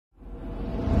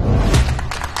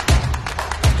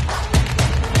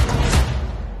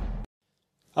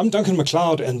I'm Duncan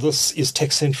McLeod, and this is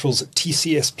TechCentral's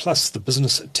TCS Plus, the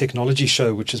business technology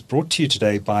show, which is brought to you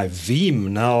today by Veeam.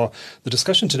 Now, the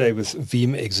discussion today with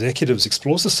Veeam executives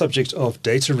explores the subject of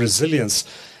data resilience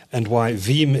and why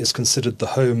Veeam is considered the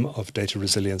home of data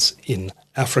resilience in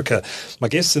Africa. My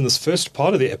guests in this first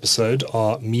part of the episode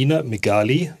are Mena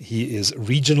Migally. He is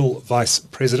Regional Vice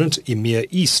President, EMEA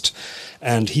East,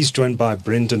 and he's joined by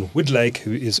Brendan Widlake,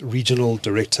 who is Regional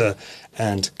Director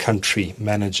and Country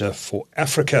Manager for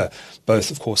Africa, both,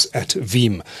 of course, at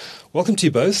Veeam. Welcome to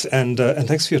you both, and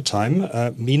thanks for your time.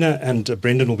 Mena and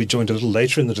Brendan will be joined a little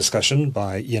later in the discussion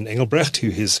by Engelbrecht, who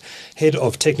is Head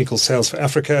of Technical Sales for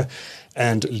Africa,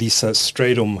 and Lisa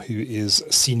Strydom, who is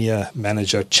Senior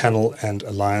Manager, Channel and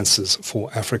Alliances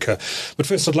for Africa. But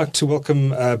first, I'd like to welcome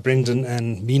Brendan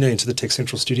and Mena into the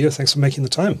TechCentral studio. Thanks for making the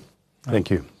time.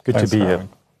 Thank you. Good to be here.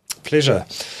 Pleasure.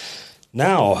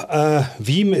 Now,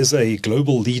 Veeam is a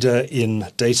global leader in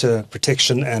data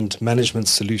protection and management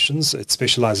solutions. It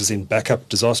specializes in backup,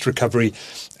 disaster recovery,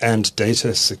 and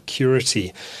data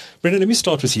security. Brendan, let me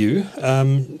start with you. Tell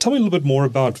me a little bit more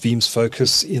about Veeam's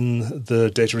focus in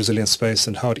the data resilience space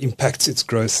and how it impacts its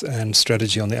growth and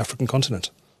strategy on the African continent.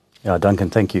 Yeah, Duncan,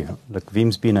 thank you. Look,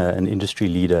 Veeam's been an industry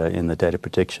leader in the data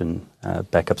protection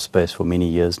backup space for many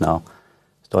years now,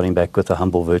 starting back with a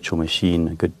humble virtual machine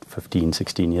a good 15,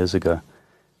 16 years ago.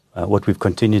 What we've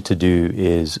continued to do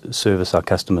is service our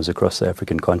customers across the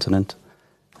African continent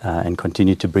and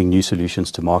continue to bring new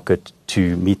solutions to market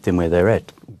to meet them where they're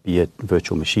at, be it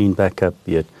virtual machine backup,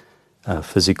 be it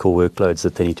physical workloads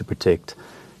that they need to protect,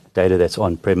 data that's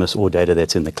on-premise or data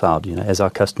that's in the cloud. You know, as our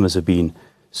customers have been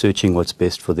searching what's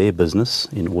best for their business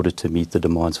in order to meet the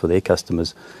demands for their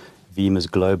customers, Veeam has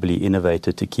globally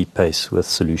innovated to keep pace with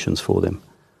solutions for them.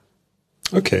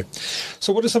 Okay.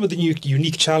 So what are some of the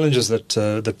unique challenges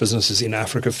that businesses in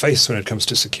Africa face when it comes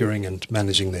to securing and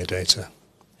managing their data?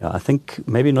 Yeah, I think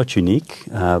maybe not unique,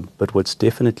 but what's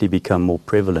definitely become more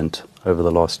prevalent over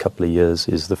the last couple of years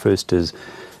is the first is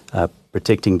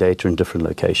protecting data in different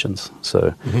locations.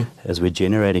 So as we're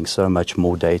generating so much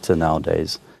more data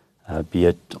nowadays, be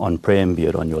it on-prem, be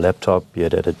it on your laptop, be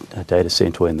it at a data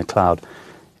center or in the cloud,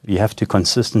 you have to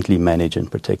consistently manage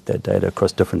and protect that data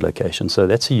across different locations. So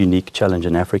that's a unique challenge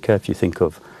in Africa. If you think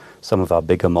of some of our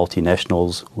bigger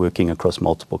multinationals working across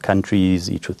multiple countries,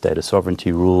 each with data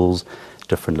sovereignty rules,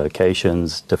 different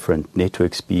locations, different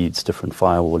network speeds, different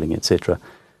firewalling, etc.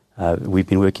 We've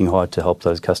been working hard to help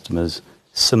those customers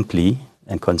simply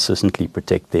and consistently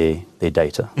protect their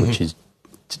data, which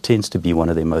tends to be one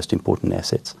of their most important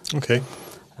assets. Okay.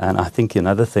 And I think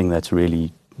another thing that's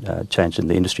really changed in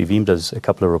the industry, Veeam does a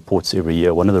couple of reports every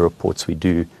year. One of the reports we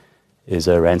do is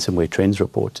a ransomware trends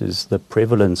report, is the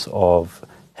prevalence of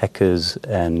hackers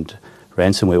and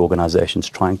ransomware organizations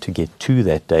trying to get to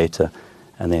that data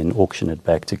and then auction it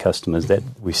back to customers. That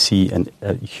we see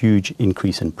a huge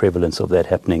increase in prevalence of that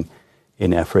happening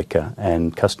in Africa,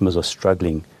 and customers are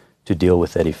struggling to deal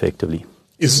with that effectively.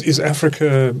 Is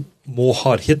Africa more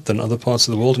hard hit than other parts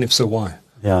of the world, and if so, why?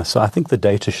 Yeah, so I think the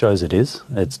data shows it is.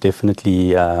 It's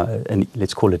definitely,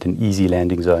 let's call it an easy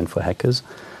landing zone for hackers.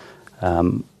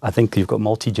 I think you've got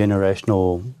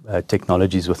multi-generational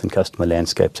technologies within customer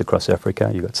landscapes across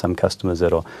Africa. You've got some customers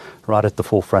that are right at the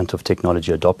forefront of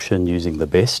technology adoption, using the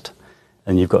best.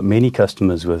 And you've got many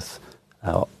customers with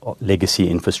legacy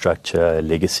infrastructure,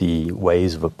 legacy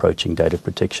ways of approaching data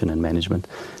protection and management.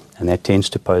 And that tends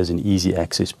to pose an easy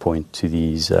access point to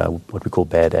these, what we call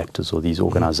bad actors, or these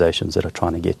organizations that are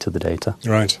trying to get to the data.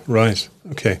 Right.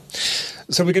 Okay.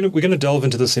 So we're going to delve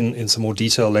into this in some more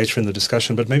detail later in the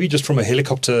discussion, but maybe just from a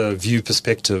helicopter view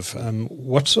perspective,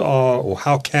 what are or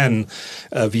how can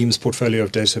Veeam's portfolio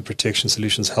of data protection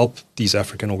solutions help these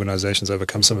African organizations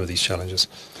overcome some of these challenges?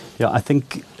 Yeah, I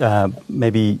think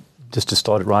maybe just to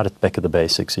start right at the back of the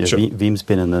basics, sure. Veeam's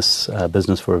been in this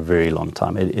business for a very long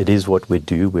time. It is what we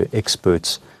do. We're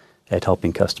experts at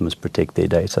helping customers protect their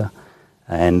data.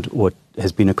 And what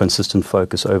has been a consistent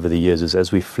focus over the years is,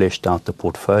 as we fleshed out the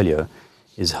portfolio,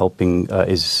 is helping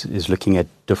is looking at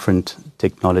different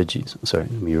technologies. Sorry,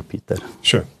 let me repeat that.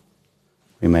 Sure.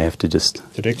 We may have to just...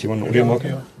 Direct, you want audio marker?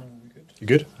 Yeah. You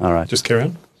good? All right. Just carry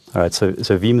on. All right. So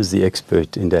Veeam is the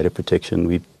expert in data protection.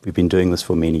 We've been doing this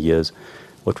for many years.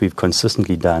 What we've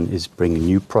consistently done is bring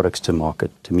new products to market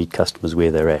to meet customers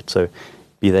where they're at. So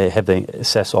be they have their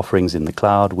SaaS offerings in the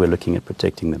cloud, we're looking at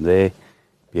protecting them there.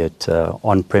 Be it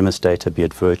on-premise data, be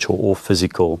it virtual or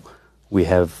physical, we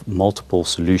have multiple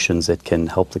solutions that can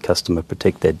help the customer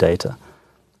protect their data.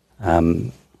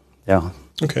 Yeah.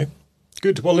 Okay.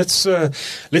 Good. Well, let's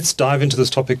dive into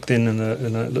this topic then in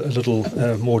a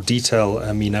little more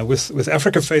detail, Mena. With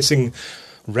Africa facing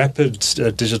rapid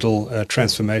digital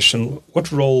transformation.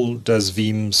 What role does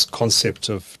Veeam's concept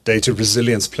of data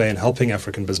resilience play in helping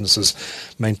African businesses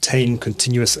maintain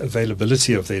continuous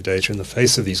availability of their data in the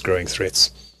face of these growing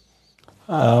threats?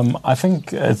 I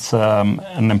think it's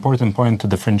an important point to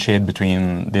differentiate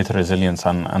between data resilience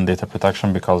and data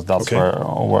protection, because that's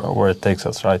where it takes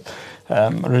us, right?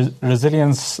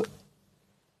 Resilience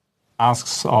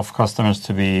asks of customers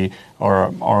to be,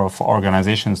 or of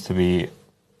organizations to be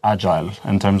agile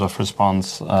in terms of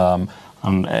response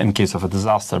and in case of a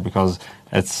disaster, because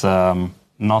it's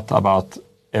not about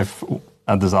if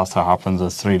a disaster happens,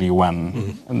 it's really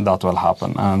when that will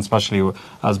happen. And especially,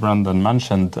 as Brandon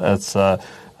mentioned, it's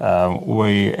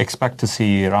we expect to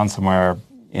see ransomware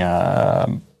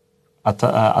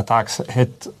attacks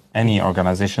hit any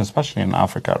organization, especially in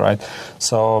Africa, right?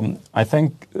 So I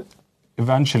think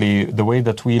eventually the way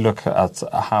that we look at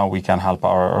how we can help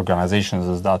our organizations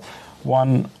is that,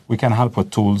 one, we can help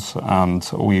with tools, and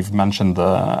we've mentioned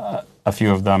a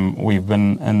few of them. We've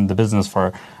been in the business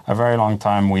for a very long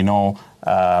time. We know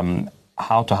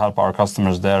how to help our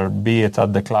customers there, be it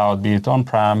at the cloud, be it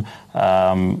on-prem,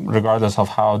 regardless of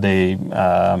how they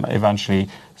eventually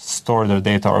store their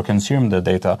data or consume the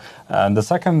data. And the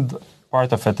second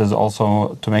part of it is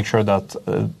also to make sure that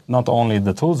not only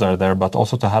the tools are there, but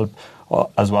also to help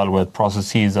as well with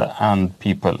processes and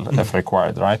people if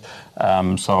required, right?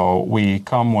 So we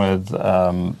come with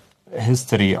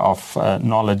history of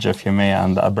knowledge, if you may,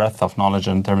 and a breadth of knowledge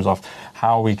in terms of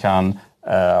how we can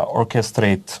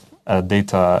orchestrate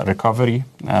data recovery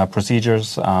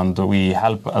procedures, and we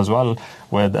help as well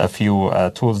with a few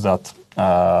tools that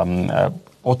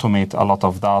automate a lot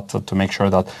of that to make sure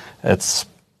that it's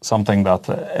something that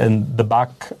in the back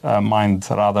mind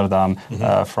rather than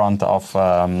front of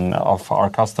our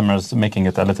customers, making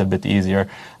it a little bit easier.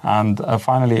 And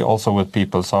finally, also with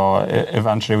people. So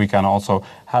eventually we can also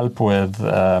help with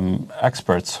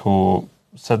experts who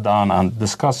sit down and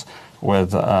discuss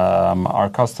with our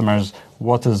customers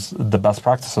what is the best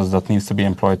practices that needs to be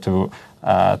employed to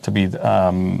be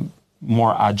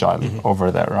more agile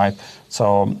over there, right?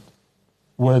 So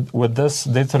with this,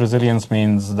 data resilience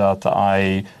means that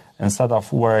instead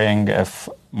of worrying if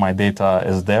my data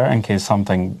is there in case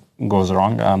something goes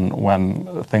wrong, and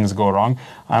when things go wrong,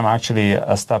 I'm actually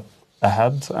a step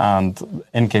ahead, and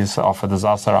in case of a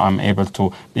disaster, I'm able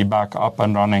to be back up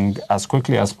and running as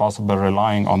quickly as possible,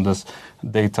 relying on this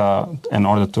data in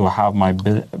order to have my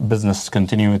business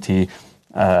continuity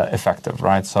effective,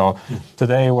 right? So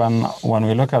today, when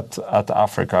we look at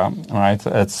Africa, right,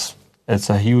 it's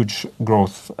a huge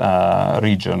growth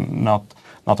region,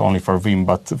 not only for Veeam,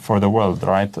 but for the world,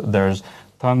 right? There's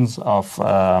tons of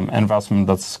investment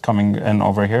that's coming in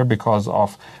over here because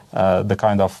of the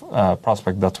kind of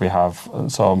prospect that we have.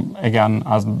 So again,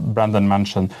 as Brandon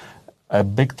mentioned, a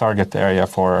big target area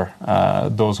for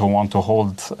those who want to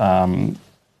hold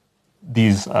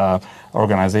these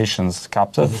organizations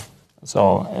captive.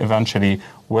 So eventually,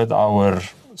 with our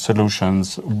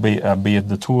solutions, be it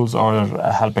the tools or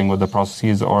helping with the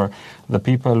processes or the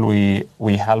people,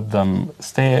 we help them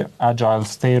stay agile,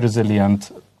 stay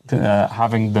resilient,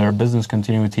 having their business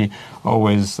continuity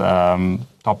always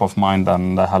top of mind,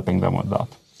 and helping them with that.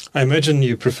 I imagine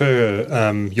you prefer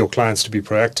your clients to be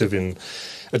proactive in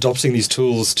adopting these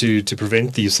tools to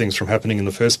prevent these things from happening in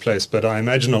the first place. But I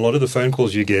imagine a lot of the phone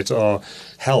calls you get are,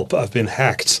 help, I've been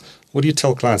hacked. What do you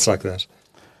tell clients like that,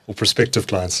 or prospective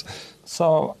clients?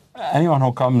 So anyone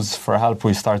who comes for help,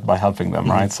 we start by helping them,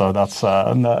 right? So that's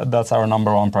our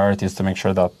number one priority, is to make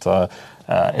sure that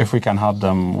if we can help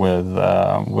them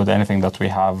with anything that we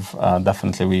have,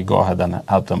 definitely we go ahead and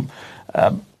help them.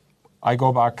 I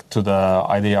go back to the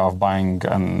idea of buying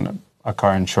a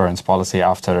car insurance policy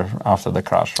after the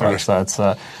crash, right? So it's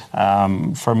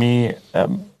for me,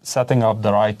 setting up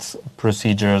the right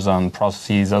procedures and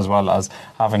processes, as well as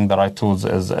having the right tools,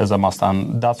 is a must,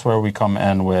 and that's where we come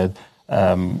in with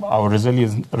our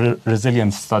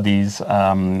resilience studies,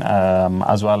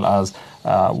 as well as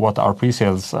what our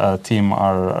pre-sales team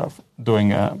are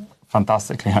doing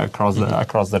fantastically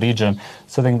across the region,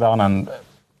 sitting down and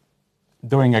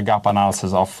doing a gap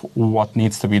analysis of what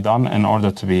needs to be done in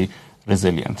order to be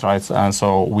resilient, right? And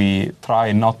so we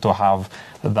try not to have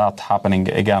that happening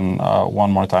again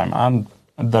one more time. And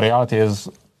the reality is,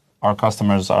 our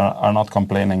customers are not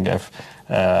complaining if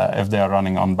they are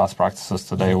running on best practices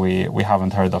today. We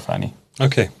haven't heard of any.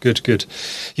 Okay, good.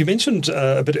 You mentioned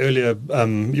a bit earlier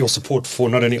your support for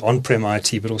not only on-prem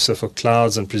IT, but also for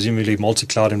clouds and presumably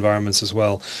multi-cloud environments as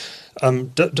well.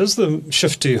 Does the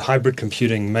shift to hybrid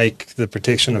computing make the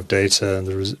protection of data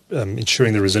and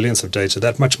ensuring the resilience of data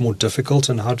that much more difficult?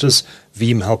 And how does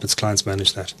Veeam help its clients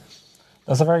manage that?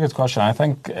 That's a very good question. I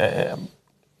think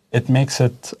it makes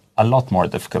it a lot more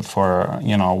difficult for,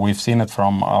 we've seen it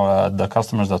from the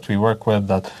customers that we work with,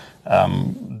 that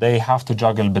they have to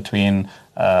juggle between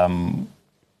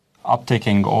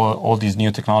uptaking all these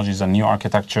new technologies and new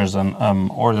architectures in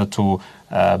order to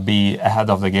be ahead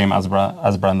of the game, as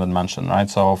Brendan mentioned, right?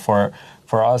 So for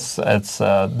us, it's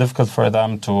difficult for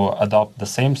them to adopt the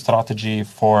same strategy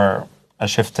for a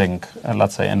shifting,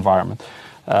 let's say, environment.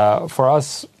 For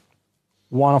us,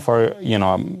 one of our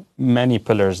many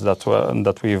pillars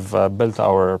that we've built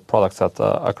our products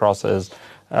across is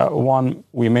one,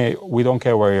 we don't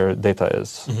care where your data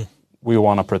is. Mm-hmm. We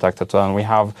want to protect it, and we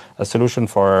have a solution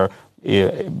for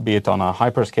be it on a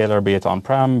hyperscaler, be it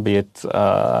on-prem, be it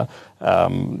on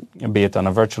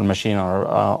a virtual machine or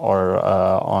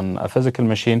on a physical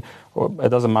machine. It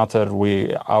doesn't matter.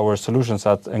 Our solution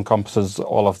set encompasses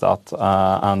all of that,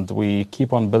 and we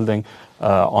keep on building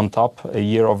on top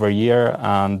year over year,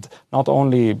 and not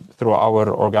only through our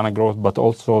organic growth, but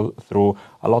also through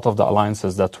a lot of the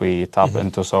alliances that we tap mm-hmm.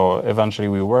 into. So eventually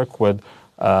we work with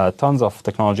tons of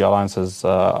technology alliances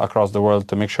across the world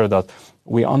to make sure that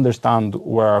we understand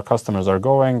where our customers are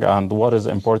going and what is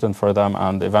important for them,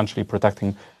 and eventually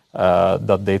protecting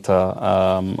that data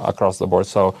across the board.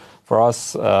 So for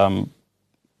us,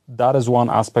 that is one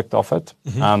aspect of it.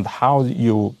 Mm-hmm. And how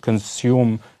you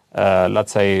consume,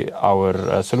 let's say,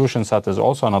 our solution set is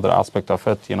also another aspect of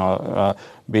it.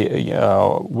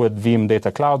 With Veeam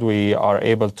Data Cloud, we are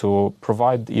able to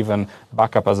provide even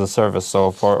backup as a service.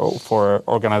 So for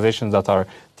organizations that are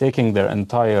taking their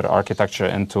entire architecture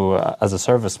into as a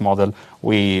service model,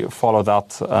 we follow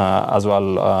that as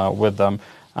well with them.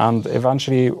 And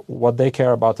eventually, what they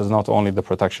care about is not only the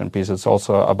protection piece; it's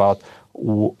also about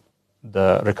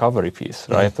the recovery piece,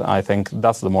 right? Mm-hmm. I think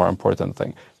that's the more important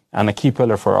thing. And a key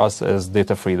pillar for us is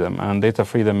data freedom. And data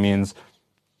freedom means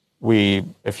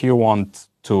if you want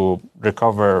to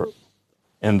recover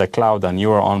in the cloud and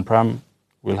you are on-prem,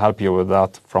 we'll help you with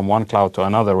that. From one cloud to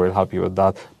another, we'll help you with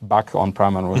that. Back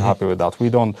on-prem, and we'll mm-hmm. help you with that.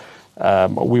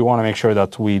 We want to make sure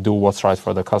that we do what's right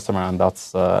for the customer, and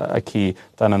that's a key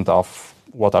tenet of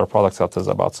what our product set is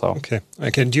about. So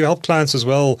Okay. Do you help clients as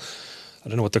well? I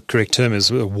don't know what the correct term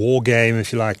is, a war game,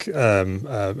 if you like,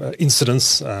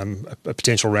 incidents, a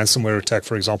potential ransomware attack,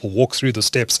 for example, walk through the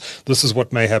steps. This is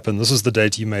what may happen. This is the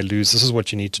data you may lose. This is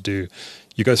what you need to do.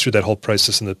 You go through that whole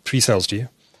process in the pre-sales, do you?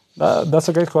 That's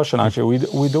a great question, actually.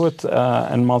 We do it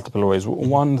in multiple ways.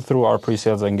 One, through our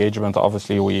pre-sales engagement.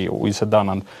 Obviously, we sit down,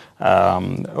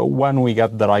 and when we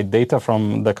get the right data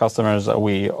from the customers,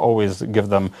 we always give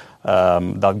them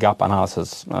that gap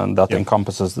analysis, and that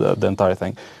encompasses the entire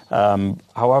thing.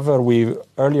 However,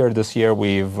 earlier this year,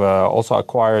 we've also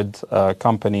acquired a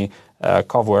company,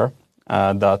 Covware,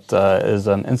 that is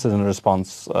an incident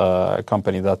response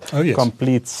company that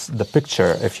completes the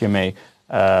picture, if you may,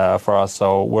 for us.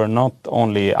 So we're not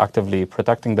only actively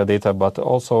protecting the data, but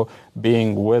also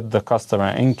being with the customer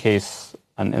in case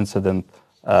an incident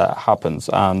happens.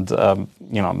 And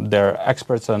they're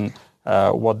experts in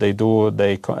what they do.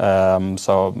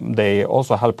 So they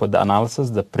also help with the analysis,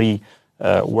 the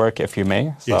pre-work, if you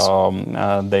may. So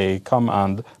they come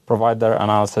and provide their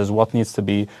analysis, what needs to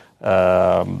be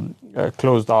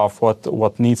closed off,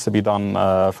 what needs to be done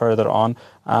further on.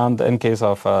 And in case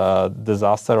of a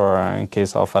disaster or in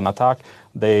case of an attack,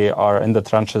 they are in the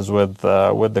trenches with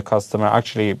the customer,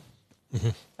 actually mm-hmm.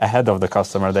 ahead of the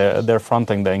customer. They're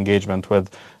fronting the engagement with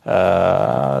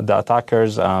the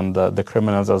attackers and the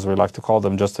criminals, as we like to call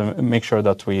them, just to make sure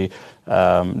that we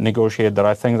negotiate the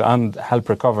right things and help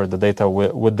recover the data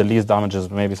with the least damages,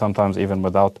 maybe sometimes even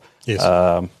without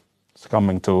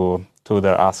succumbing to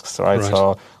their asks, right?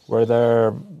 So we're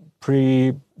there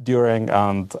pre, during,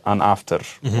 and after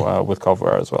mm-hmm. With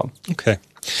Covware as well. Okay.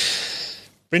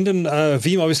 Brendan,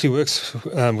 Veeam obviously works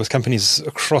with companies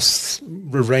across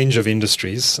a range of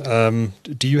industries.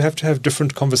 Do you have to have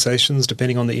different conversations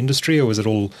depending on the industry, or is it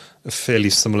all a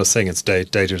fairly similar thing? It's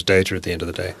data is data at the end of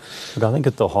the day. But I think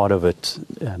at the heart of it,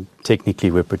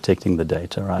 technically we're protecting the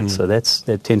data, right? So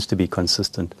that tends to be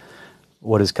consistent.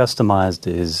 What is customized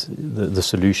is the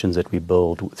solutions that we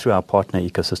build through our partner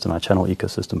ecosystem, our channel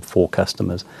ecosystem for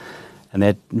customers. And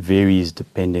that varies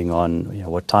depending on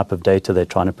what type of data they're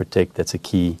trying to protect. That's a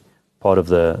key part of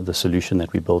the solution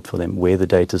that we built for them, where the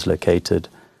data is located,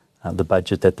 the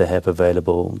budget that they have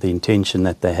available, the intention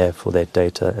that they have for that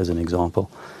data, as an example.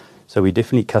 So we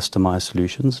definitely customize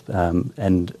solutions,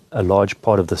 and a large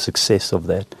part of the success of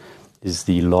that is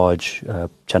the large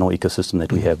channel ecosystem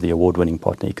that we have, the award-winning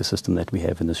partner ecosystem that we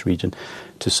have in this region,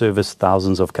 to service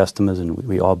thousands of customers. And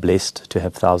we are blessed to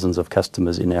have thousands of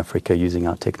customers in Africa using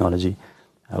our technology.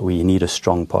 We need a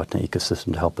strong partner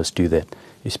ecosystem to help us do that,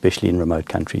 especially in remote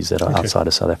countries that are outside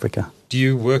of South Africa. Do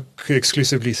you work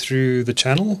exclusively through the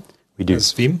channel? We do.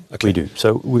 As Veeam? Okay. We do.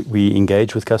 So we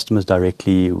engage with customers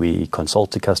directly, we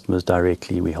consult to customers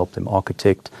directly, we help them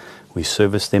architect, we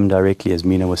service them directly, as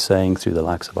Mena was saying, through the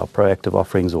likes of our proactive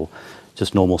offerings or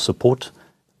just normal support.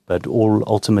 But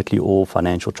ultimately all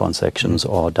financial transactions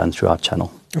are done through our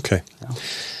channel. Okay. Yeah.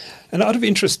 And out of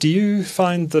interest, do you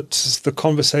find that the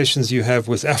conversations you have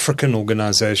with African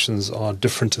organizations are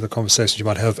different to the conversations you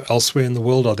might have elsewhere in the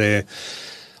world? Are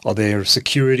there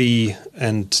security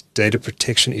and data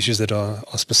protection issues that are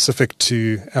specific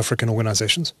to African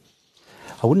organizations?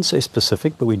 I wouldn't say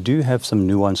specific, but we do have some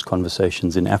nuanced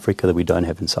conversations in Africa that we don't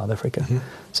have in South Africa. Mm-hmm.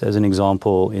 So as an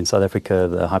example, in South Africa,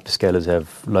 the hyperscalers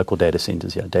have local data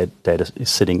centers. Yeah, data is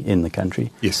sitting in the country.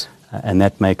 Yes. And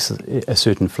that makes a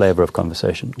certain flavor of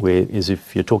conversation. Whereas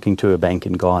if you're talking to a bank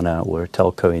in Ghana or a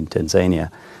telco in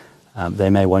Tanzania, they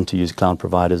may want to use cloud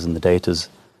providers and the data's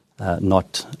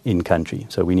not in country.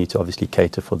 So we need to obviously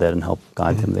cater for that and help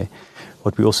guide them there.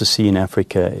 What we also see in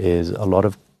Africa is a lot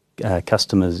of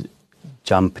customers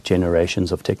jump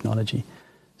generations of technology.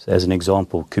 So as an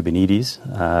example, Kubernetes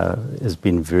has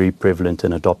been very prevalent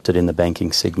and adopted in the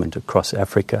banking segment across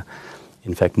Africa,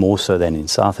 in fact more so than in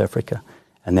South Africa.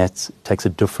 And that takes a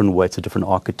different way, it's a different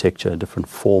architecture, a different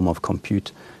form of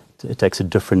compute. It takes a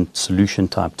different solution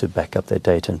type to back up that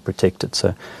data and protect it.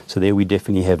 So there we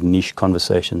definitely have niche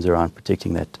conversations around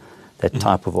protecting that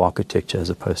type of architecture as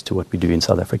opposed to what we do in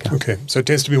South Africa. Okay, so it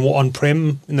tends to be more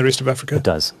on-prem in the rest of Africa? It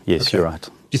does, yes, okay. You're right.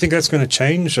 Do you think that's going to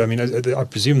change? I mean, I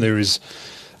presume there is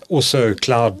also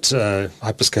cloud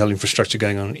hyperscale infrastructure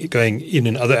going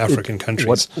in other African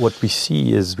countries. What we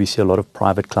see is a lot of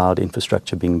private cloud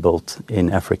infrastructure being built in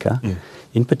Africa,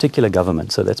 in particular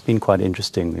government. So that's been quite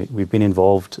interesting. We've been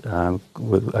involved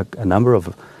with a number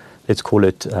of, let's call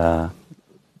it,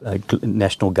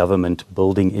 national government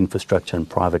building infrastructure and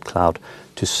private cloud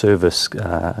to service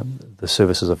the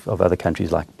services of other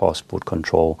countries like passport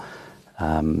control,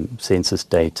 census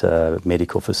data,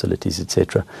 medical facilities,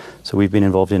 etc. So we've been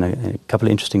involved in a couple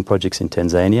of interesting projects in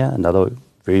Tanzania, another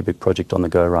very big project on the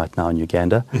go right now in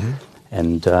Uganda,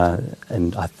 and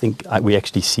I think we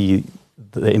actually see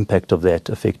the impact of that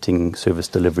affecting service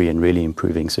delivery and really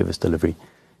improving service delivery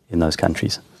in those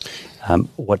countries.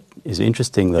 What is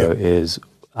interesting though is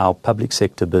our public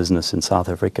sector business in South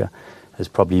Africa has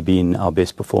probably been our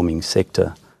best performing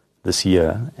sector this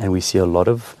year, and we see a lot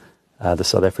of the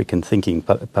South African thinking,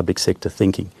 public sector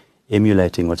thinking,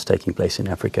 emulating what's taking place in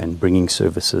Africa and bringing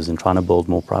services and trying to build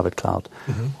more private cloud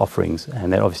offerings.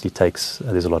 And that obviously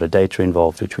there's a lot of data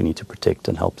involved which we need to protect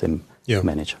and help them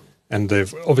manage. And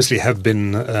they've obviously have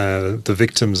been the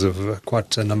victims of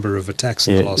quite a number of attacks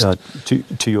in the last...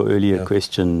 To your earlier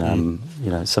question,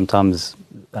 sometimes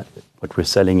what we're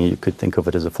selling, you could think of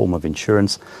it as a form of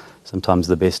insurance. Sometimes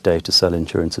the best day to sell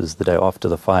insurance is the day after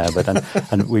the fire. But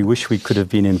and we wish we could have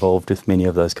been involved with many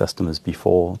of those customers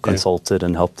before, consulted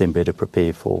and helped them better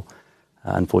prepare for,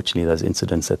 unfortunately, those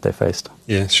incidents that they faced.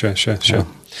 Yeah, sure. Yeah.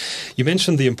 You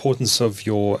mentioned the importance of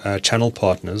your channel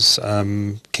partners.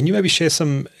 Can you maybe share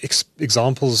some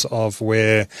examples of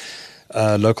where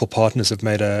local partners have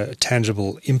made a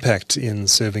tangible impact in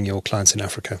serving your clients in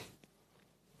Africa?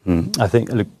 I think,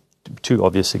 two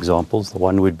obvious examples. The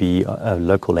one would be a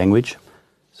local language.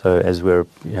 So as we're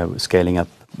scaling up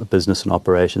business and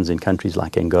operations in countries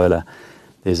like Angola,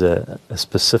 there's a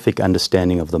specific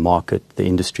understanding of the market, the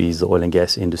industries, the oil and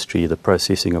gas industry, the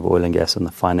processing of oil and gas, and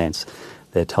the finance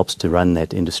that helps to run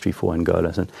that industry for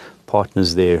Angola. And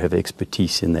partners there have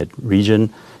expertise in that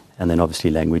region, and then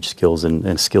obviously language skills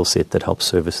and skill set that helps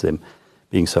service them,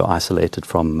 being so isolated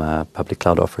from public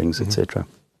cloud offerings, etc.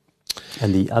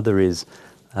 And the other is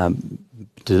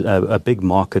a big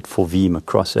market for Veeam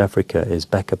across Africa is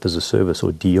backup as a service,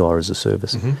 or DR as a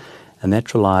service. And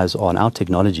that relies on our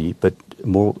technology, but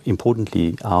more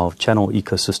importantly, our channel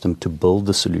ecosystem to build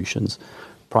the solutions,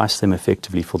 price them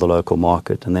effectively for the local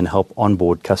market, and then help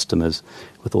onboard customers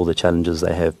with all the challenges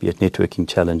they have, be it networking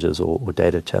challenges or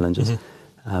data challenges.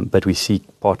 But we see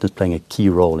partners playing a key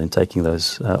role in taking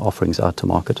those offerings out to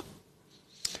market.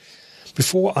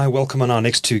 Before I welcome on our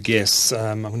next two guests,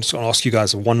 I'm just going to ask you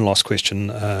guys one last question.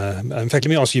 In fact, let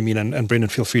me ask you, Mena, and Brendan,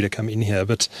 feel free to come in here.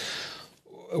 But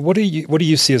what do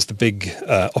you see as the big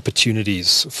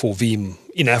opportunities for Veeam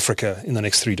in Africa in the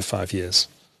next 3 to 5 years?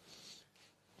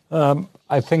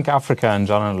 I think Africa in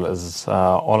general is,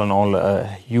 all in all, a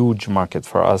huge market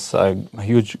for us, a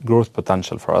huge growth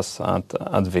potential for us at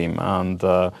Veeam.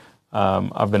 And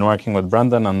I've been working with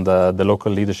Brendan and the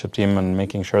local leadership team and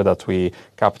making sure that we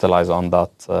capitalize on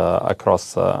that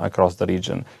across the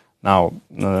region. Now,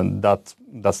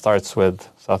 that starts with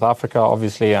South Africa,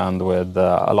 obviously, and with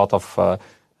a lot of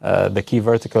the key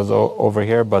verticals over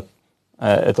here. But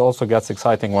it also gets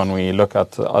exciting when we look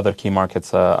at other key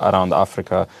markets around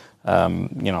Africa.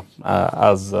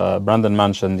 As Brandon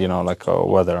mentioned,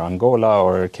 whether Angola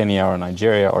or Kenya or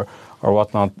Nigeria or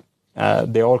whatnot,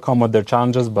 they all come with their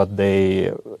challenges, but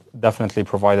they definitely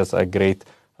provide us a great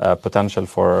potential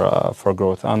for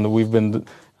growth. And we've been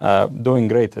doing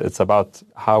great. It's about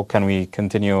how can we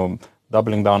continue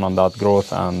doubling down on that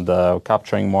growth and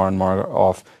capturing more and more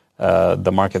of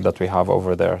the market that we have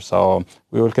over there. So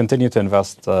we will continue to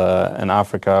invest in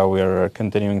Africa. We're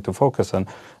continuing to focus on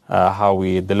how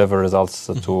we deliver results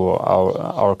to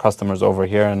our customers over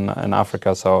here in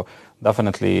Africa. So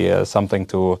definitely something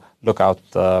to look out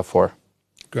for.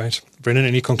 Great. Brendan,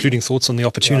 any concluding thoughts on the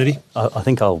opportunity? Yeah, I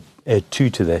think I'll add two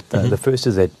to that. The first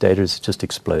is that data is just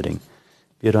exploding,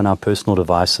 be it on our personal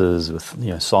devices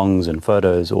with songs and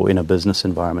photos or in a business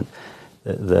environment.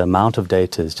 The amount of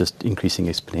data is just increasing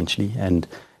exponentially. And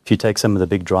if you take some of the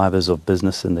big drivers of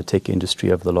business in the tech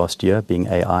industry over the last year, being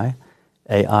AI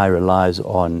relies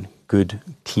on good,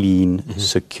 clean,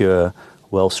 secure,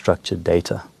 well-structured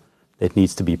data that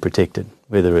needs to be protected,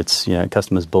 whether it's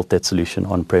customers built that solution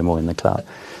on-prem or in the cloud.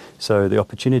 So the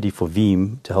opportunity for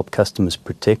Veeam to help customers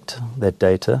protect that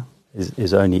data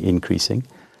is only increasing.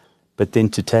 But then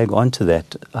to tag onto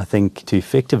that, I think to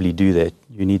effectively do that,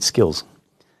 you need skills.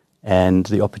 And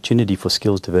the opportunity for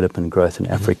skills development and growth in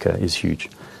Africa is huge.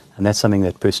 And that's something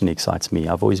that personally excites me.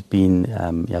 I've always been,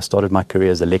 I started my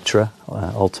career as a lecturer,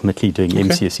 ultimately doing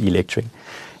MCSE lecturing.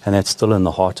 And that's still in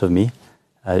the heart of me,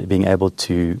 being able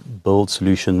to build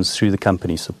solutions through the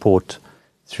company support,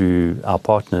 through our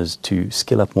partners to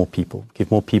skill up more people,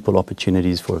 give more people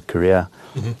opportunities for a career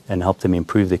and help them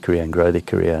improve their career and grow their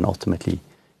career and ultimately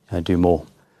do more.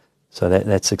 So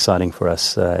that's exciting for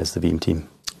us as the Veeam team.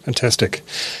 Fantastic.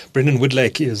 Brendan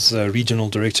Widlake is Regional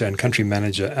Director and Country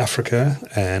Manager, Africa,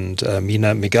 and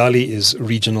Mena Migally is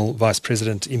Regional Vice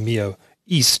President, EMEA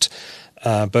East,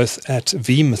 both at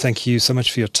Veeam. Thank you so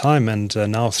much for your time. And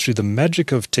now through the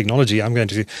magic of technology, I'm going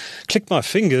to click my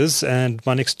fingers and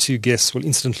my next two guests will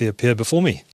instantly appear before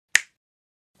me.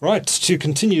 Right, to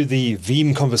continue the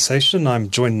Veeam conversation,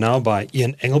 I'm joined now by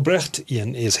Ian Engelbrecht.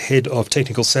 Ian is Head of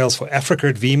Technical Sales for Africa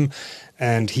at Veeam,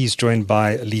 and he's joined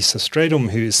by Lisa Strydom,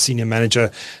 who is Senior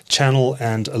Manager, Channel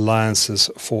and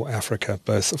Alliances for Africa,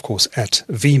 both, of course, at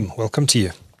Veeam. Welcome to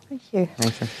you. Thank you.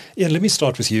 Thank you. Ian, let me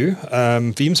start with you.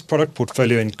 Veeam's product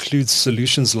portfolio includes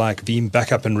solutions like Veeam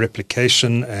Backup and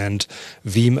Replication and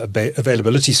Veeam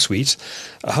Availability Suite.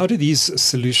 How do these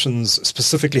solutions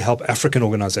specifically help African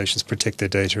organizations protect their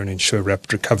data and ensure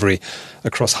rapid recovery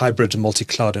across hybrid,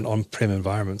 multi-cloud and on-prem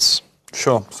environments?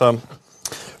 Sure. So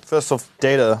first off,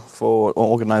 data for an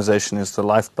organization is the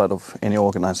lifeblood of any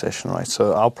organization, right?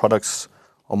 So our products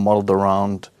are modeled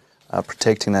around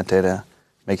protecting that data,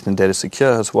 making the data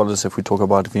secure, as well as if we talk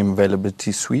about Veeam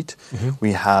Availability Suite,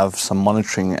 we have some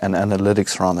monitoring and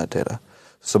analytics around that data.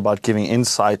 It's about giving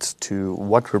insights to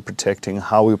what we're protecting,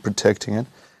 how we're protecting it,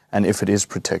 and if it is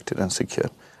protected and secure,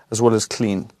 as well as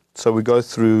clean. So we go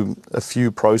through a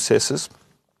few processes.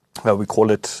 We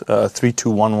call it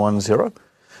 32110,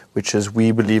 which is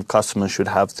we believe customers should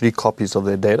have 3 copies of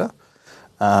their data,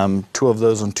 2 of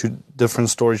those on 2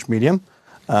 different storage medium,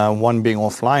 one being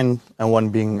offline and one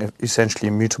being essentially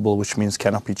immutable, which means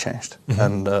cannot be changed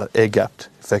and air-gapped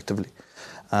effectively.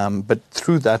 But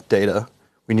through that data,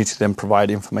 we need to then provide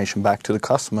information back to the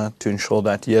customer to ensure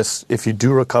that, yes, if you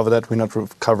do recover that, we're not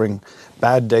recovering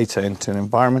bad data into an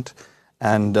environment,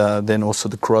 and then also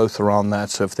the growth around that.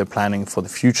 So if they're planning for the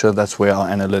future, that's where our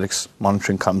analytics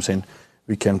monitoring comes in.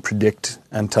 We can predict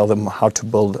and tell them how to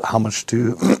build, how much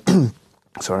to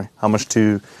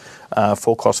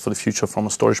forecast for the future from a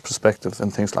storage perspective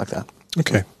and things like that.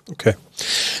 Okay.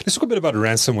 Let's talk a bit about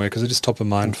ransomware, because it is top of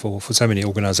mind for so many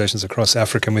organizations across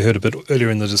Africa. And we heard a bit earlier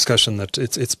in the discussion that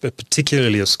it's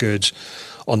particularly a scourge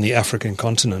on the African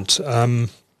continent.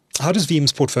 How does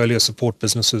Veeam's portfolio support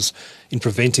businesses in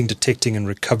preventing, detecting, and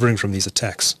recovering from these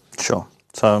attacks? Sure.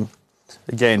 So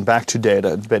again, back to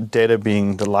data, but data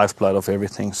being the lifeblood of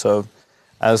everything. So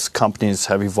as companies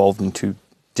have evolved into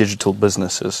digital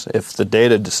businesses, if the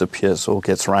data disappears or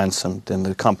gets ransomed, then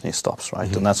the company stops,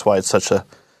 right? And that's why it's such a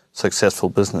successful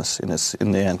business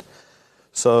in the end.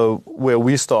 So where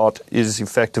we start is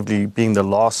effectively being the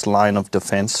last line of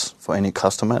defense for any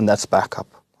customer, and that's backup,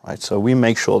 right? So we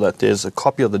make sure that there's a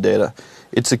copy of the data,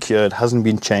 it's secure, it hasn't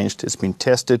been changed, it's been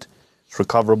tested, it's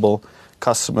recoverable.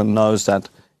 Customer knows that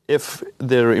if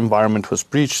their environment was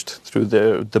breached through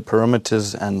the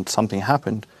perimeters and something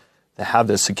happened, they have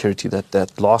their security,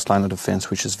 that last line of defense,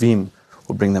 which is Veeam,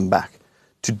 will bring them back.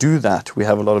 To do that, we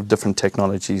have a lot of different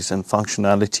technologies and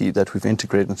functionality that we've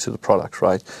integrated into the product,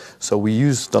 right? So we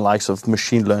use the likes of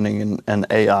machine learning and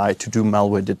AI to do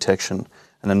malware detection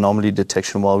and anomaly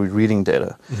detection while we're reading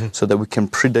data, so that we can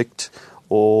predict,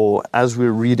 or as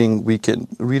we're reading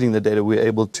the data, we're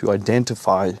able to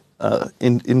identify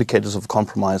indicators of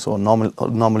compromise or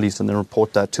anomalies, and then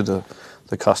report that to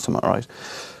the customer, right?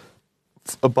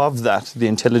 Above that, the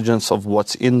intelligence of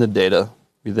what's in the data,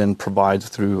 we then provide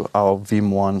through our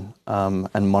Veeam One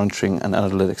and monitoring and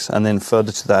analytics. And then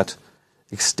further to that,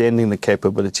 extending the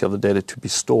capability of the data to be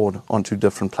stored onto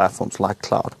different platforms like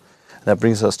cloud. And that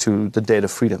brings us to the data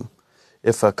freedom.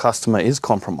 If a customer is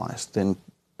compromised, then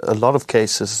a lot of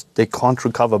cases they can't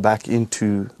recover back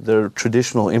into their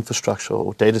traditional infrastructure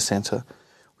or data center.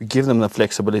 We give them the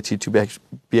flexibility to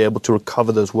be able to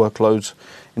recover those workloads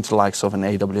into the likes of an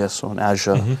AWS or an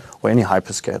Azure or any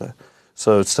hyperscaler.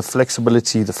 So it's the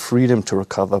flexibility, the freedom to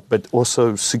recover, but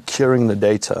also securing the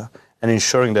data and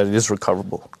ensuring that it is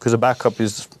recoverable. Because a backup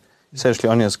is essentially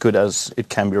only as good as it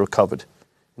can be recovered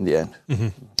in the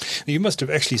end. You must have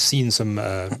actually seen some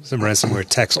ransomware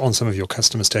attacks on some of your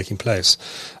customers taking place.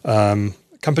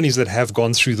 Companies that have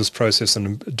gone through this process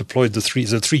and deployed the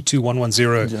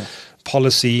 32110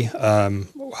 policy,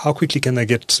 how quickly can they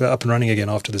get up and running again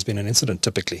after there's been an incident,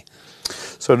 typically?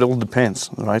 So it all depends,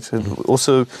 right?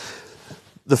 Also,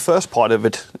 the first part of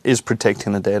it is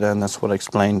protecting the data, and that's what I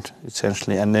explained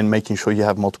essentially, and then making sure you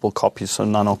have multiple copies so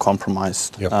none are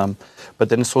compromised. But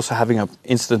then it's also having an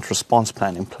incident response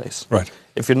plan in place. Right.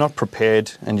 If you're not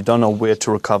prepared and you don't know where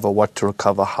to recover, what to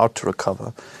recover, how to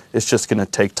recover, it's just going to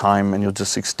take time and you'll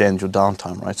just extend your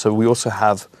downtime, right? So we also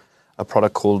have a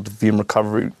product called Veeam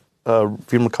Recovery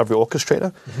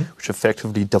Orchestrator, which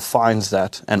effectively defines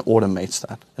that and automates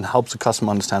that and helps the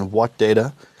customer understand what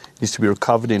data needs to be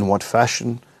recovered in what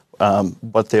fashion,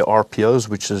 what their RPOs,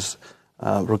 which is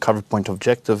recovery point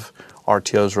objective,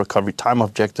 RTOs, recovery time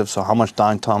objective, so how much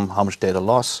downtime, how much data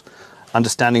loss,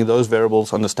 understanding those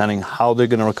variables, understanding how they're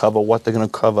going to recover, what they're going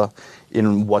to cover,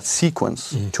 in what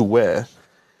sequence to where.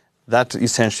 That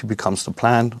essentially becomes the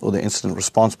plan or the incident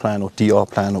response plan or DR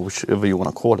plan or whichever you want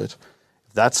to call it.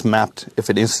 That's mapped. If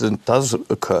an incident does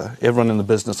occur, everyone in the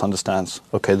business understands,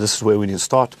 okay, this is where we need to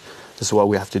start, this is what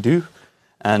we have to do,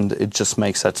 and it just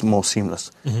makes that more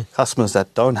seamless. Customers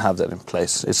that don't have that in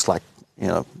place, it's like,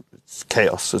 it's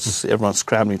chaos. It's everyone's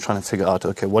scrambling, trying to figure out,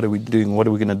 okay, what are we doing? What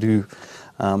are we going to do?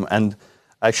 And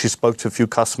I actually spoke to a few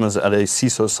customers at a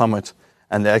CISO summit,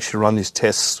 and they actually run these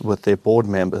tests with their board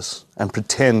members and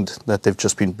pretend that they've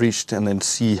just been breached and then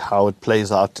see how it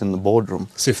plays out in the boardroom.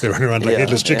 See if they run around like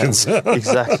headless chickens.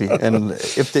 Exactly. And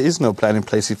if there is no plan in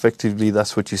place, effectively,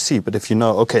 that's what you see. But if you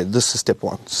know, okay, this is step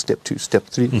 1, step 2, step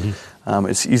 3,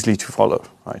 it's easily to follow,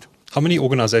 right? How many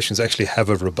organizations actually have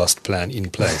a robust plan in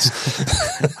place?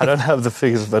 I don't have the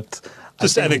figures, but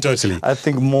just anecdotally, I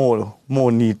think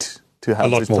more need to have a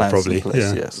lot these more plans probably. in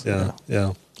place.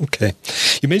 Yeah. Okay.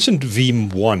 You mentioned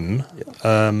Veeam One.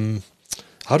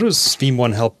 How does Veeam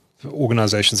One help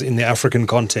organizations in the African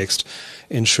context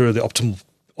ensure the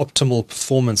optimal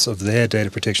performance of their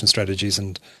data protection strategies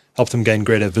and help them gain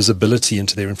greater visibility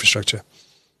into their infrastructure?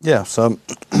 Yeah, so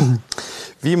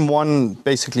Veeam One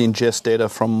basically ingests data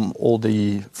from all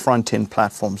the front-end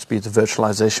platforms, be it the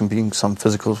virtualization being some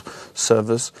physical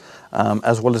servers,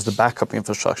 as well as the backup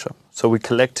infrastructure. So we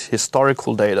collect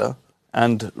historical data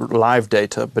and live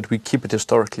data, but we keep it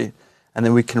historically, and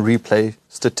then we can replay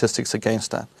statistics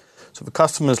against that. So if a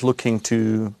customer is looking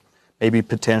to maybe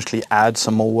potentially add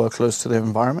some more workloads to their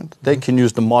environment, they can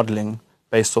use the modeling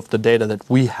based off the data that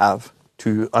we have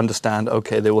to understand,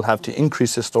 okay, they will have to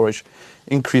increase their storage,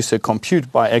 increase their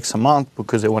compute by X amount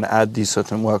because they want to add these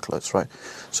certain workloads, right?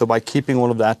 So by keeping all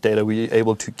of that data, we're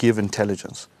able to give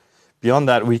intelligence. Beyond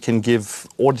that, we can give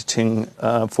auditing,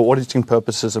 for auditing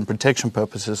purposes and protection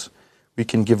purposes, we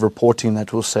can give reporting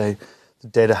that will say the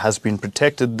data has been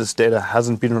protected, this data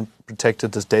hasn't been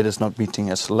protected, this data is not meeting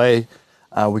SLA.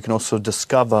 We can also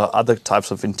discover other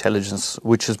types of intelligence,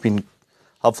 which has been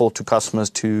helpful to customers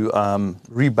to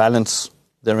rebalance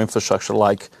their infrastructure,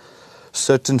 like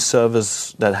certain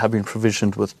servers that have been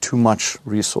provisioned with too much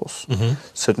resource,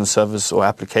 certain servers or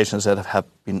applications that have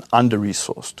been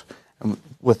under-resourced. And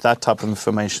with that type of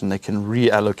information, they can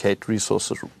reallocate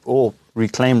resources or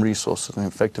reclaim resources and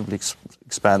effectively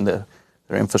expand their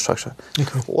infrastructure.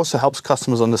 Okay. Also helps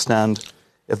customers understand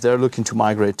if they're looking to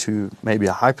migrate to maybe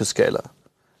a hyperscaler,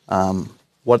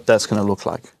 what that's going to look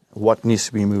like, what needs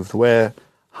to be moved where,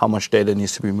 how much data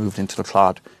needs to be moved into the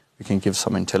cloud. We can give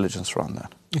some intelligence around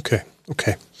that. Okay.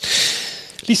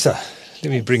 Lisa, let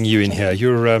me bring you in here.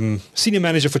 You're Senior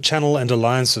Manager for Channel and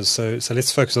Alliances. So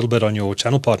let's focus a little bit on your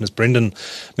channel partners. Brendan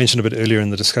mentioned a bit earlier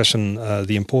in the discussion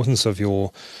the importance of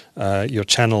your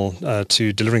channel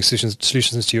to delivering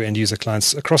solutions to your end user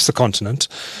clients across the continent.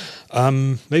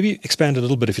 Maybe expand a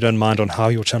little bit, if you don't mind, on how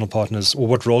your channel partners, or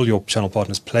what role your channel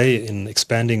partners play in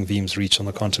expanding Veeam's reach on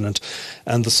the continent,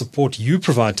 and the support you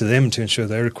provide to them to ensure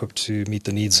they're equipped to meet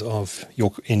the needs of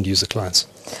your end user clients.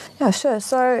 Yeah, sure.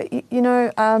 So,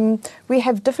 we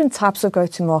have different types of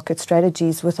go-to-market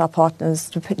strategies with our partners,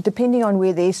 depending on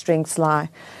where their strengths lie.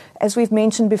 As we've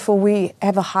mentioned before, we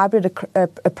have a hybrid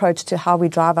approach to how we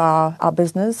drive our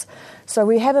business. So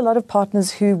we have a lot of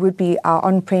partners who would be our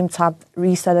on-prem type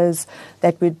resellers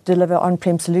that would deliver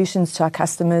on-prem solutions to our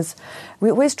customers. We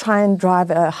always try and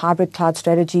drive a hybrid cloud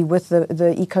strategy with the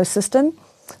ecosystem.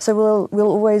 So we'll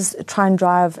always try and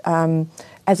drive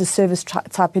as a service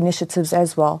type initiatives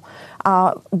as well.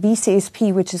 Our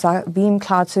BCSP, which is our Veeam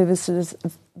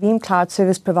Cloud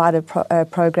Service Provider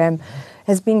program,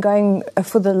 has been going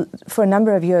for a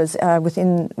number of years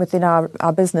within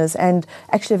our business, and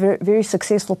actually a very, very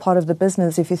successful part of the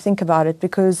business if you think about it,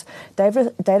 because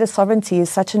data sovereignty is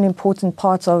such an important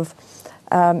part of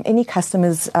any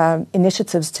customer's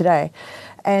initiatives today.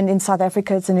 And in South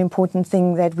Africa, it's an important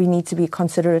thing that we need to be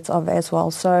considerate of as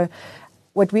well. So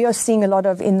what we are seeing a lot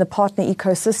of in the partner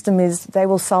ecosystem is they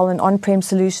will sell an on-prem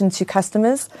solution to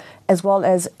customers as well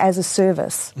as a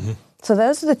service. Mm-hmm. So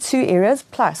those are the two areas.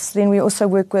 Plus, then we also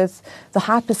work with the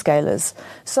hyperscalers.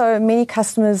 So many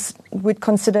customers would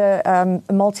consider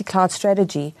a multi-cloud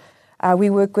strategy. We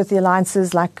work with the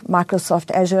alliances like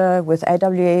Microsoft Azure, with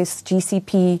AWS,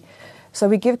 GCP. So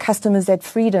we give customers that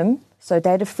freedom. So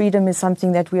data freedom is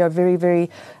something that we are very,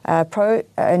 very pro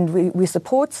and we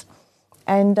support.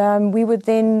 And we would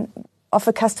then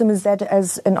offer customers that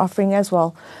as an offering as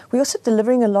well. We're also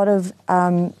delivering a lot of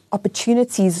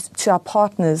opportunities to our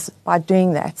partners by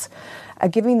doing that,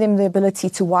 giving them the ability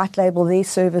to white label their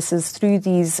services through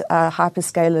these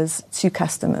hyperscalers to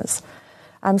customers.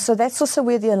 So that's also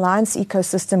where the alliance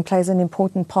ecosystem plays an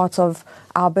important part of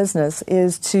our business,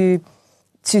 is to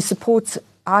support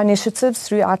our initiatives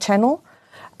through our channel,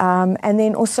 and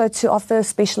then also to offer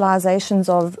specializations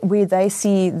of where they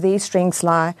see their strengths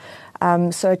lie.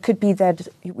 So it could be that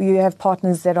you have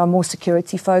partners that are more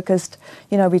security focused.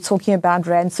 We're talking about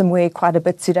ransomware quite a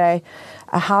bit today.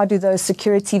 How do those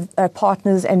security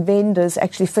partners and vendors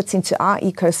actually fit into our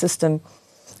ecosystem?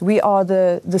 We are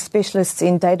the specialists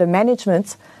in data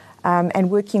management,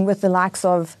 and working with the likes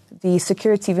of the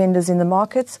security vendors in the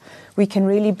markets, we can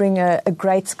really bring a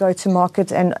great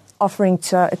go-to-market and offering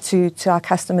to our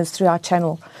customers through our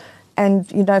channel. And,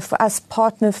 for us,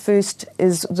 partner first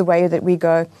is the way that we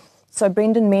go. So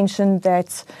Brendan mentioned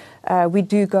that we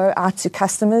do go out to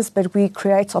customers, but we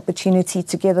create opportunity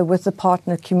together with the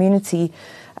partner community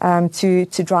to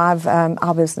drive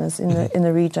our business in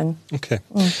the region. Okay.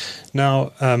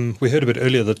 Now, we heard a bit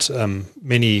earlier that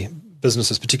many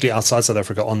businesses, particularly outside South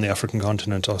Africa, on the African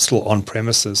continent, are still on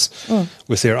premises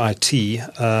with their IT,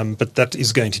 but that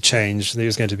is going to change. There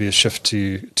is going to be a shift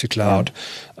to cloud.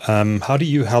 Yeah. How do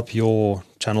you help your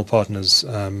channel partners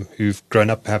who've grown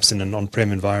up perhaps in an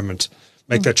on-prem environment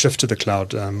make that shift to the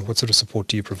cloud? What sort of support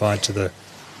do you provide to the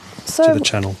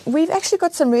channel? We've actually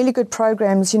got some really good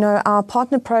programs. Our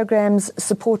partner programs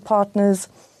support partners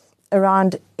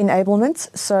around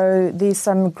enablement. So there's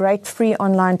some great free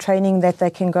online training that they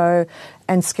can go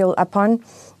and skill up on.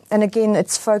 And again,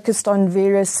 it's focused on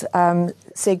various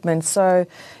segments. So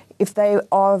if they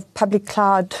are public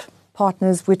cloud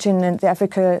partners, which in the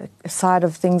Africa side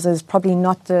of things is probably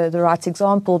not the right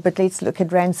example, but let's look at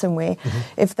ransomware. Mm-hmm.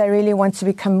 If they really want to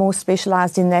become more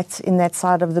specialized in that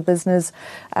side of the business,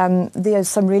 there's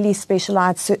some really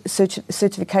specialized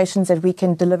certifications that we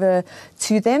can deliver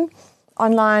to them.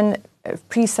 Online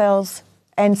pre-sales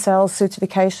and sales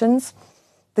certifications.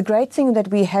 The great thing that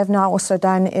we have now also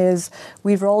done is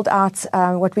we've rolled out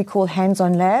what we call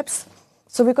hands-on labs.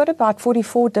 So we've got about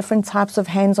 44 different types of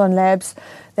hands-on labs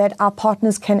that our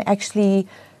partners can actually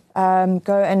go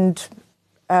and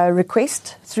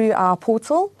request through our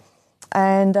portal.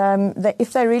 And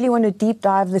if they really want to deep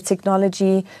dive the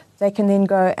technology, they can then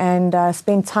go and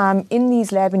spend time in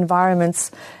these lab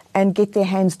environments and get their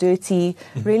hands dirty,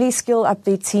 really skill up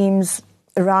their teams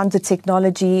around the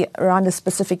technology, around a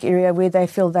specific area where they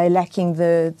feel they're lacking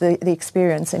the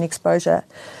experience and exposure.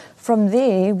 From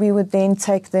there, we would then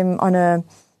take them on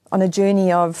a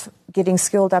journey of getting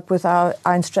skilled up with our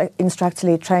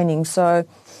instructor-led training. So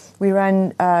we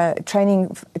run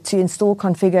training to install,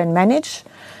 configure, and manage.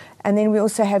 And then we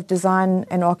also have design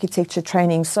and architecture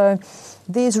training. So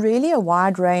there's really a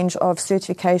wide range of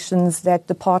certifications that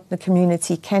the partner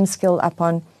community can skill up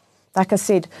on. Like I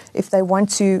said, if they want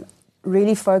to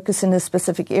really focus in a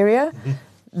specific area,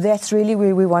 that's really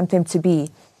where we want them to be.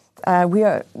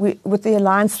 With the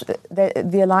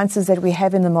alliances that we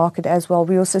have in the market as well,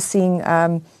 we're also seeing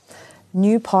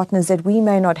new partners that we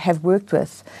may not have worked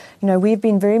with. We've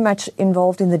been very much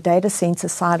involved in the data center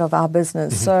side of our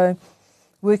business. So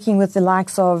working with the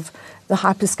likes of the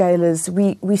hyperscalers,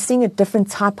 we're seeing a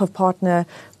different type of partner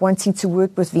wanting to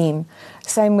work with Veeam.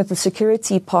 Same with the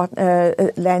security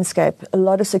landscape. A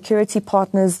lot of security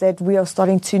partners that we are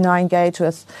starting to now engage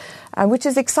with, which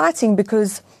is exciting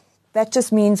because that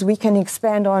just means we can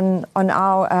expand on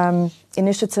our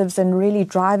initiatives and really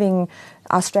driving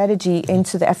our strategy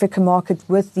into the African market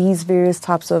with these various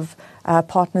types of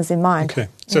partners in mind. Okay,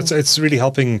 so it's really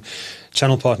helping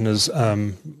channel partners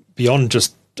beyond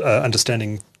just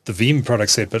understanding the Veeam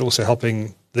product set, but also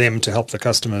helping them to help the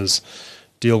customers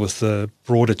deal with the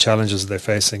broader challenges they're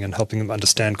facing and helping them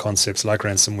understand concepts like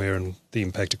ransomware and the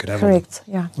impact it could have on them. Correct,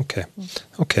 yeah.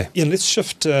 Okay. Ian, let's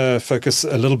shift focus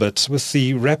a little bit. With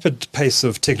the rapid pace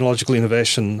of technological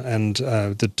innovation and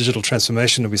the digital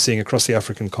transformation that we're seeing across the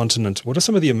African continent, what are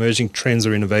some of the emerging trends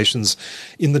or innovations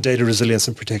in the data resilience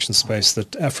and protection space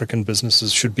that African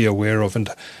businesses should be aware of, and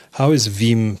how is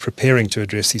Veeam preparing to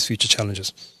address these future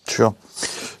challenges? Sure.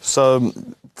 So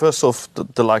first off,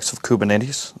 the likes of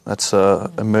Kubernetes. That's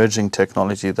an emerging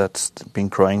technology that's been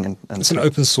growing. And it's an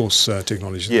open source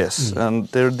technology. Yes, and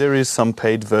there is some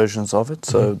paid versions of it.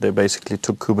 So they basically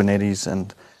took Kubernetes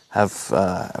and have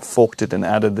forked it and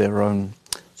added their own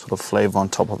sort of flavor on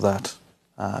top of that,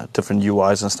 different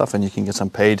UIs and stuff, and you can get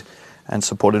some paid and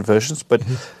supported versions. But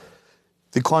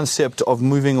the concept of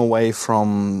moving away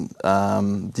from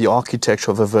the architecture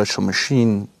of a virtual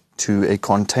machine to a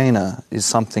container is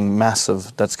something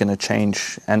massive that's going to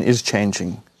change and is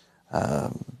changing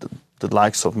the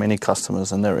likes of many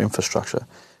customers and their infrastructure.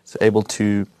 It's able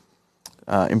to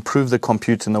improve the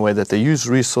compute in the way that they use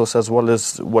resource, as well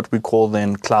as what we call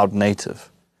then cloud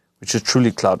native, which is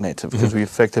truly cloud native, because we're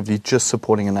effectively just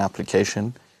supporting an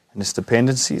application and its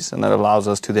dependencies, and that allows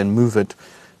us to then move it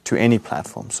to any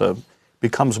platform. So it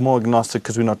becomes more agnostic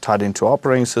because we're not tied into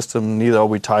operating system, neither are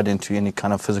we tied into any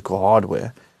kind of physical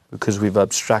hardware, because we've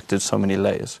abstracted so many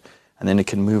layers, and then it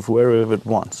can move wherever it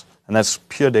wants. And that's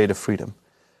pure data freedom.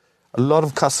 A lot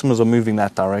of customers are moving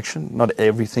that direction. Not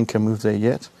everything can move there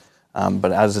yet,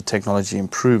 but as the technology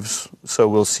improves, so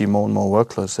we'll see more and more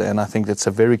workloads there. And I think that's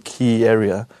a very key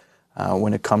area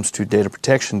when it comes to data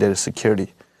protection, data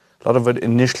security. A lot of it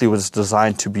initially was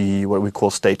designed to be what we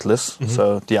call stateless.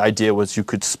 So the idea was you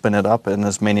could spin it up in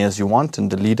as many as you want and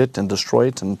delete it and destroy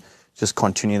it and just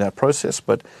continue that process.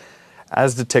 But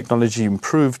as the technology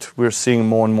improved, we're seeing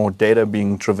more and more data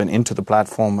being driven into the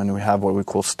platform, and we have what we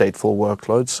call stateful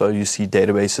workloads. So you see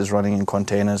databases running in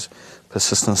containers,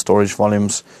 persistent storage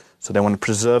volumes. So they want to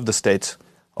preserve the state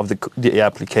of the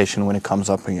application when it comes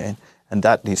up again, and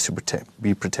that needs to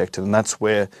be protected. And that's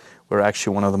where we're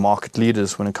actually one of the market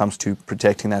leaders when it comes to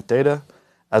protecting that data,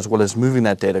 as well as moving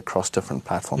that data across different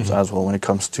platforms as well when it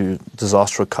comes to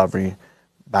disaster recovery,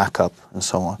 backup, and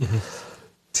so on.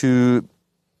 To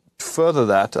further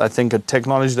that, I think a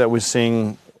technology that we're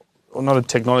seeing, or not a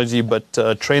technology, but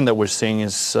a trend that we're seeing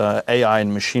is AI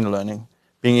and machine learning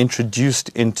being introduced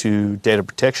into data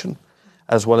protection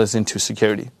as well as into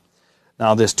security.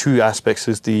 Now, there's two aspects.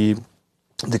 There's the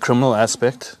criminal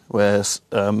aspect, where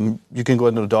you can go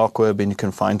into the dark web and you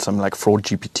can find something like Fraud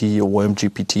GPT or Worm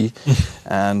GPT,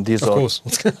 and these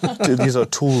are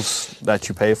tools that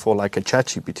you pay for, like a Chat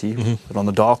GPT, but on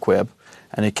the dark web.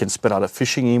 And it can spit out a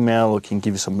phishing email, or it can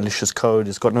give you some malicious code.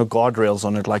 It's got no guardrails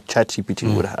on it like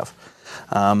ChatGPT would have.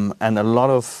 And a lot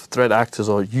of threat actors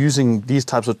are using these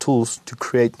types of tools to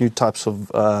create new types of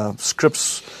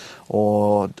scripts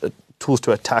or tools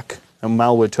to attack and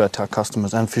malware to attack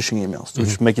customers and phishing emails, which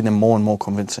is making them more and more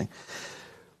convincing.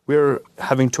 We're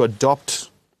having to adopt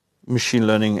machine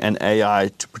learning and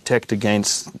AI to protect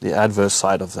against the adverse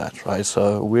side of that, right?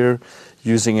 So we're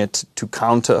using it to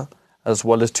counter, as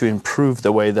well as to improve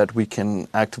the way that we can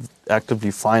actively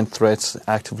find threats,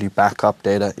 actively back up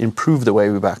data, improve the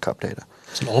way we back up data.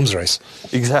 It's an arms race.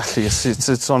 Exactly.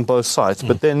 It's on both sides.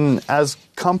 But then as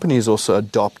companies also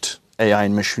adopt AI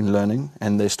and machine learning,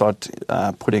 and they start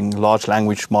putting large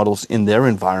language models in their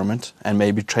environment and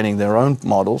maybe training their own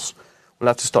models, we'll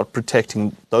have to start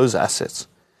protecting those assets.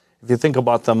 If you think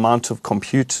about the amount of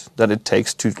compute that it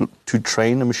takes to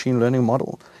train a machine learning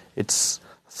model, it's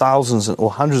thousands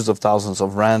or hundreds of thousands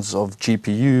of rands of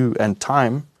GPU and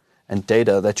time and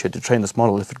data that you had to train this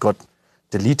model. If it got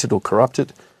deleted or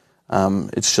corrupted,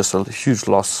 it's just a huge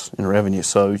loss in revenue.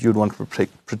 So you'd want to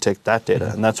protect that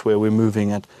data. And that's where we're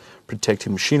moving at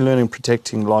protecting machine learning,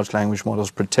 protecting large language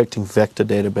models, protecting vector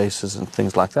databases and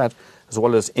things like that, as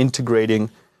well as integrating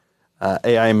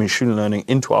AI and machine learning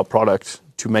into our product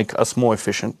to make us more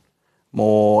efficient,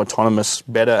 more autonomous,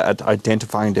 better at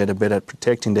identifying data, better at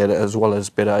protecting data, as well as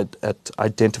better at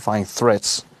identifying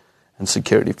threats and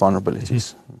security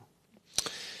vulnerabilities.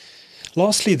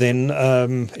 Lastly, then,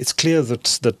 it's clear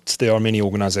that there are many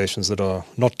organizations that are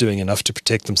not doing enough to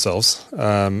protect themselves.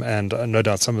 And no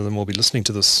doubt some of them will be listening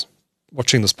to this,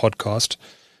 watching this podcast,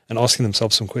 and asking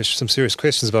themselves some serious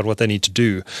questions about what they need to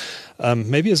do.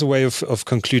 Maybe as a way of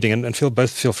concluding, and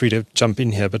feel free to jump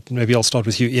in here, but maybe I'll start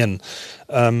with you, Ian.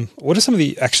 What are some of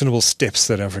the actionable steps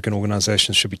that African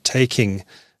organizations should be taking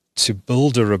to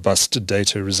build a robust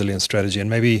data resilience strategy? And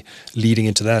maybe leading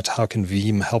into that, how can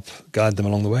Veeam help guide them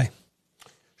along the way?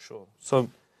 Sure. So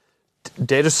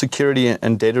data security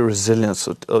and data resilience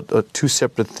are two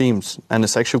separate themes, and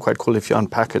it's actually quite cool if you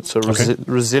unpack it. So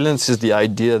resilience is the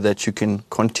idea that you can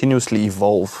continuously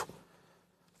evolve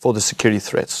for the security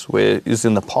threats, whereas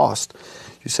in the past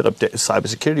you set up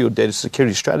cybersecurity or data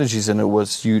security strategies, and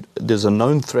there's a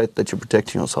known threat that you're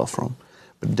protecting yourself from.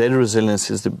 But data resilience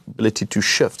is the ability to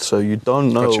shift, so you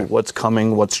don't know what's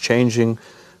coming, what's changing,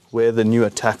 where the new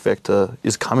attack vector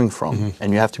is coming from,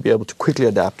 and you have to be able to quickly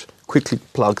adapt, quickly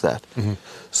plug that.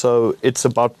 So it's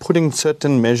about putting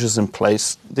certain measures in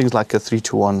place, things like a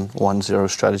 3-2-1-1-0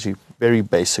 strategy, very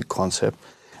basic concept,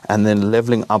 and then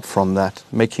leveling up from that,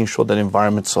 making sure that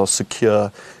environments are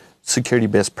secure, security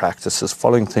best practices,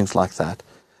 following things like that,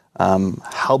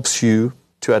 helps you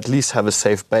to at least have a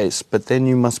safe base. But then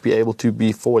you must be able to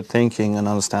be forward-thinking and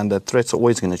understand that threats are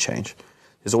always going to change.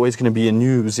 There's always going to be a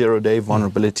new zero-day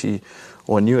vulnerability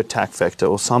or a new attack vector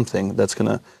or something that's going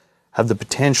to have the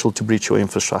potential to breach your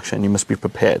infrastructure, and you must be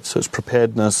prepared. So it's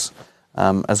preparedness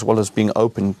as well as being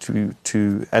open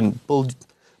to and build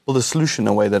a solution in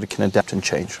a way that it can adapt and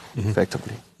change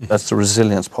effectively. That's the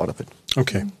resilience part of it.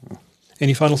 Okay.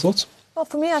 Any final thoughts? Well,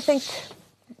 for me, I think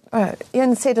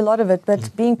Ian said a lot of it,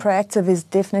 but being proactive is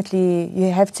definitely,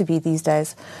 you have to be these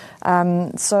days.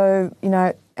 So,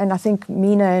 and I think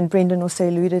Mena and Brendan also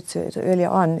alluded to it earlier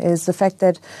on, is the fact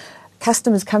that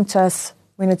customers come to us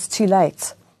when it's too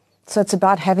late. So it's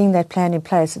about having that plan in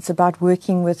place. It's about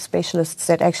working with specialists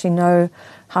that actually know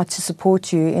how to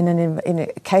support you in a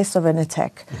case of an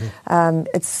attack.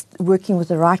 It's working with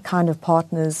the right kind of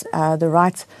partners, the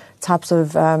right types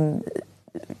of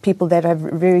people that are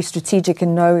very strategic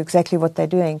and know exactly what they're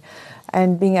doing,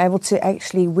 and being able to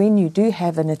actually, when you do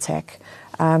have an attack,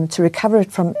 to recover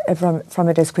it from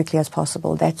it as quickly as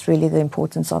possible. That's really the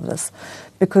importance of this,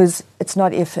 because it's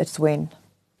not if, it's when.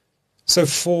 So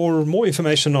for more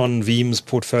information on Veeam's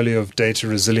portfolio of data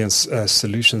resilience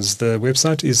solutions, the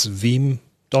website is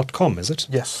veeam.com, is it?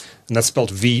 Yes. And that's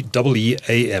spelled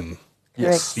Veeam.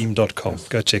 Yes. Veeam.com.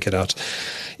 Go check it out.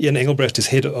 Ian Engelbrecht is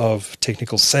Head of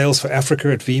Technical Sales for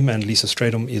Africa at Veeam, and Lisa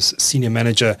Strydom is Senior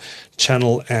Manager,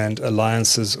 Channel and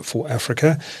Alliances for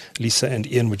Africa. Lisa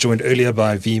and Ian were joined earlier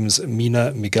by Veeam's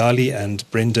Mena Migally and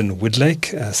Brendan Widlake.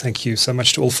 Thank you so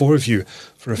much to all four of you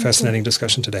for a fascinating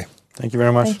discussion today. Thank you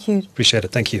very much. Thank you. Appreciate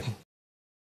it. Thank you.